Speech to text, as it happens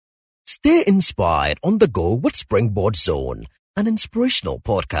Stay inspired on the go with Springboard Zone, an inspirational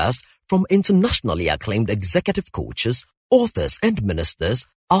podcast from internationally acclaimed executive coaches, authors, and ministers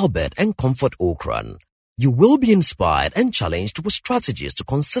Albert and Comfort Okran. You will be inspired and challenged with strategies to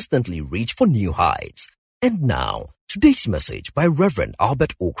consistently reach for new heights. And now, today's message by Reverend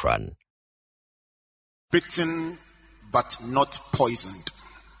Albert Okran. Bitten but not poisoned.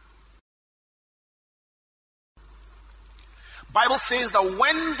 Bible says that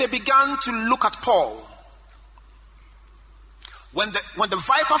when they began to look at Paul, when the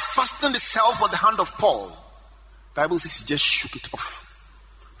viper fastened itself on the hand of Paul, Bible says he just shook it off.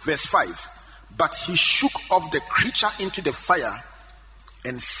 Verse 5, but he shook off the creature into the fire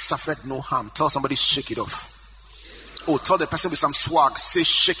and suffered no harm. Tell somebody, shake it off. Oh, tell the person with some swag, say,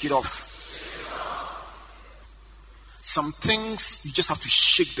 shake it off. Some things you just have to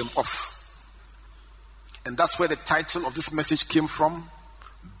shake them off. And that's where the title of this message came from.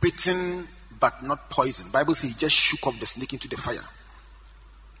 Bitten but not poisoned. Bible says he just shook off the snake into the fire.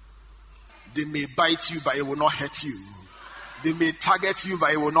 They may bite you, but it will not hurt you. They may target you,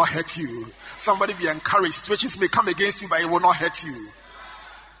 but it will not hurt you. Somebody be encouraged. Situations may come against you, but it will not hurt you.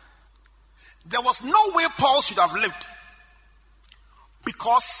 There was no way Paul should have lived.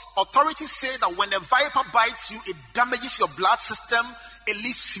 Because authorities say that when a viper bites you, it damages your blood system, it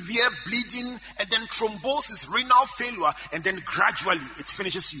leads severe bleeding, and then thrombosis, renal failure, and then gradually it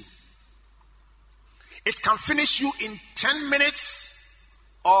finishes you. It can finish you in 10 minutes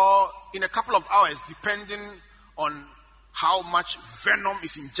or in a couple of hours, depending on how much venom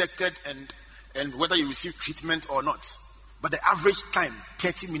is injected and whether you receive treatment or not. But the average time,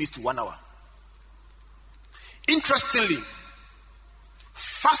 30 minutes to 1 hour. Interestingly,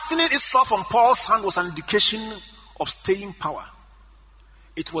 fastening itself on Paul's hand was an indication of staying power.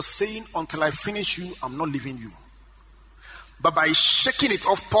 It was saying, until I finish you, I'm not leaving you. But by shaking it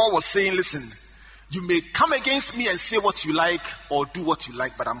off, Paul was saying, listen, you may come against me and say what you like or do what you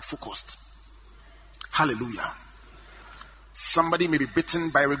like, but I'm focused. Hallelujah. Somebody may be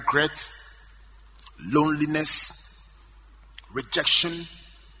bitten by regret, loneliness, rejection,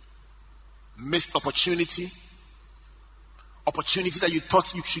 missed opportunity that you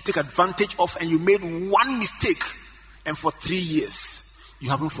thought you should take advantage of, and you made one mistake, and for 3 years you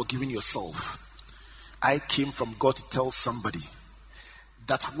haven't forgiven yourself. I came from God to tell somebody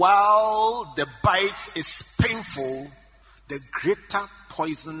that while the bite is painful, the greater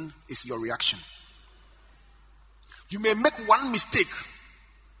poison is your reaction. You may make one mistake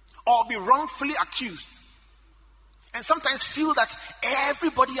or be wrongfully accused, and sometimes feel that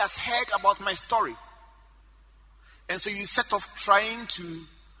everybody has heard about my story. And so you set off trying to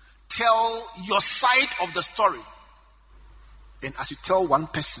tell your side of the story. And as you tell one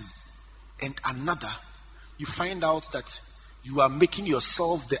person and another, you find out that you are making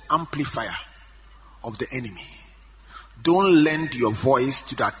yourself the amplifier of the enemy. Don't lend your voice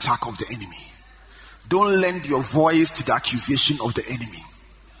to the attack of the enemy. Don't lend your voice to the accusation of the enemy.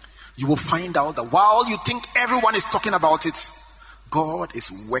 You will find out that while you think everyone is talking about it, God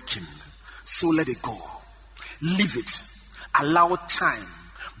is working. So let it go. Leave it. Allow time.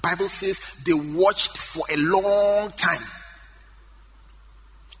 Bible says they watched for a long time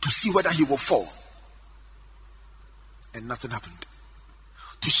to see whether he will fall. And nothing happened.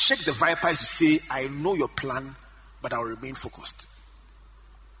 To shake the viper is to say, I know your plan, but I'll remain focused.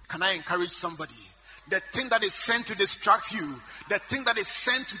 Can I encourage somebody? The thing that is sent to distract you, the thing that is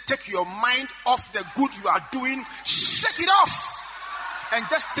sent to take your mind off the good you are doing, shake it off. And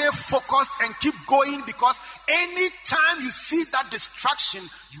just stay focused and keep going, because anytime you see that distraction,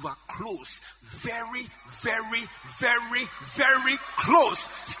 you are close. Very, very, very, very close.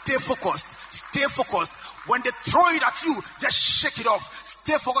 Stay focused. Stay focused. When they throw it at you, just shake it off.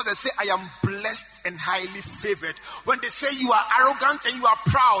 Stay focused and say, I am blessed and highly favored. When they say you are arrogant and you are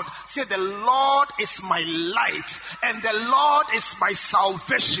proud, say, the Lord is my light and the Lord is my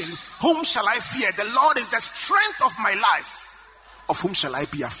salvation. Whom shall I fear? The Lord is the strength of my life. Of whom shall I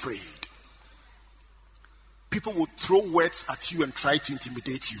be afraid? People will throw words at you and try to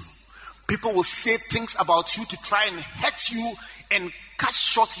intimidate you. People will say things about you to try and hurt you and cut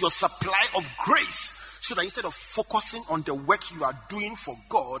short your supply of grace, so that instead of focusing on the work you are doing for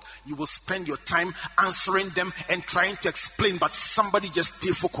God, you will spend your time answering them and trying to explain. But somebody just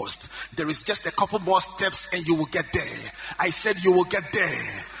stay focused. There is just a couple more steps and you will get there. I said you will get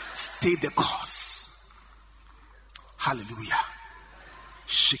there. Stay the course. Hallelujah.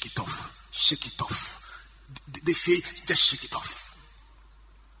 Shake it off. Shake it off. They say, just shake it off.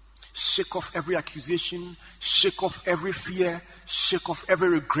 Shake off every accusation, shake off every fear, shake off every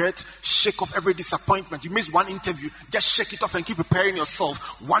regret, shake off every disappointment. You missed one interview, just shake it off and keep preparing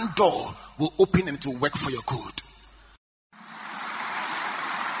yourself. One door will open and it will work for your good.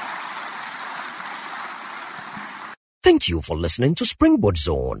 Thank you for listening to Springboard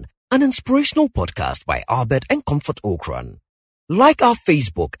Zone, an inspirational podcast by Albert and Comfort Okran. Like our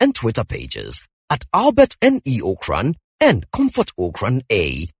Facebook and Twitter pages at Albert N.E. Okran and Comfort Okran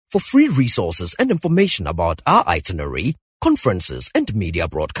A for free resources and information about our itinerary, conferences, and media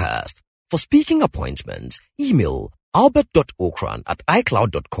broadcast. For speaking appointments, email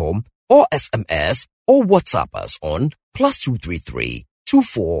albert.okran@icloud.com or SMS or WhatsApp us on +233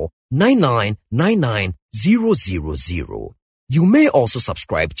 24 99 99 000. You may also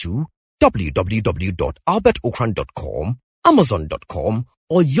subscribe to www.albertokran.com, amazon.com,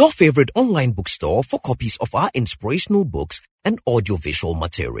 or your favorite online bookstore for copies of our inspirational books and audiovisual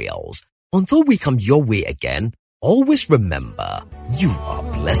materials. Until we come your way again, always remember, you are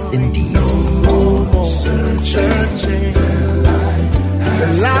blessed indeed. Searching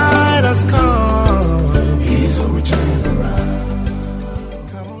the light.